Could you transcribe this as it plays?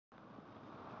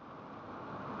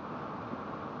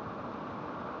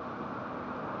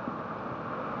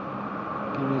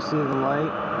you see the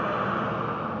light?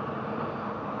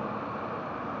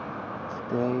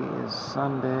 Today is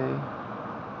Sunday,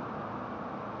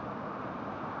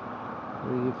 I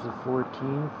believe the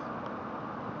 14th.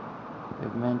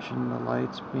 I've mentioned the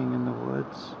lights being in the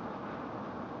woods.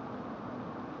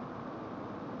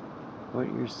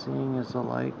 What you're seeing is a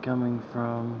light coming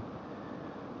from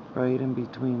right in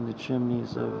between the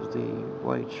chimneys of the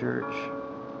white church.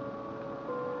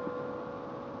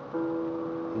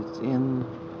 It's in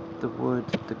the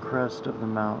woods at the crest of the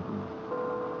mountain.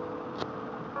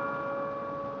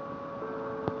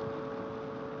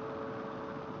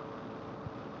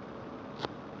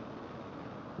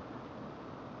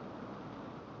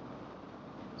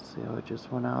 See how it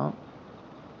just went out?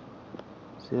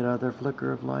 See that other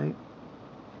flicker of light?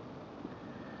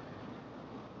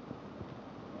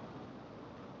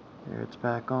 There, it's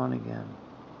back on again.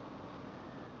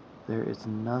 There is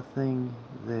nothing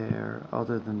there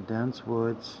other than dense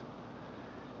woods.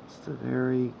 It's the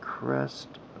very crest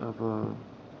of a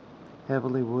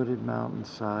heavily wooded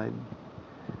mountainside.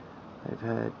 I've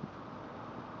had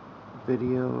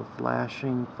video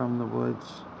flashing from the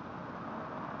woods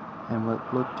and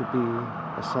what looked to be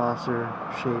a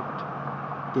saucer-shaped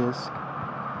disc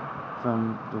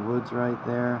from the woods right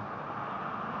there.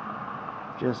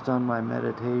 Just on my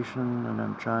meditation, and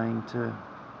I'm trying to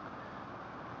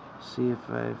see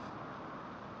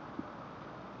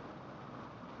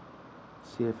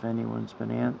if anyone's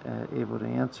been able to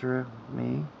answer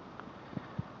me,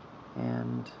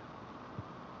 and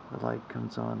the light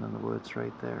comes on in the woods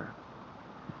right there.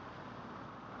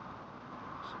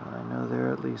 So I know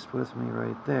they're at least with me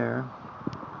right there.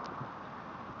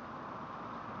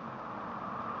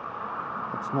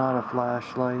 It's not a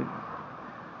flashlight.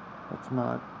 It's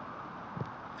not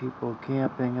people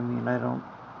camping. I mean, I don't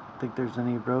think there's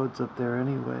any roads up there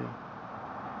anyway.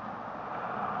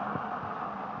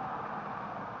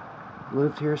 I've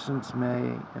lived here since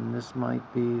May, and this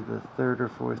might be the third or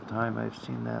fourth time I've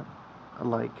seen a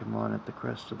light come on at the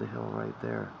crest of the hill right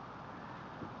there.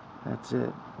 That's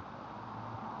it.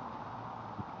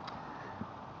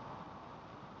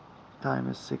 Time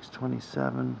is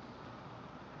 6:27,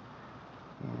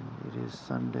 and it is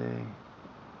Sunday,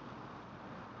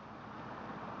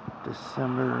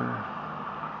 December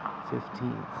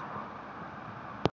 15th.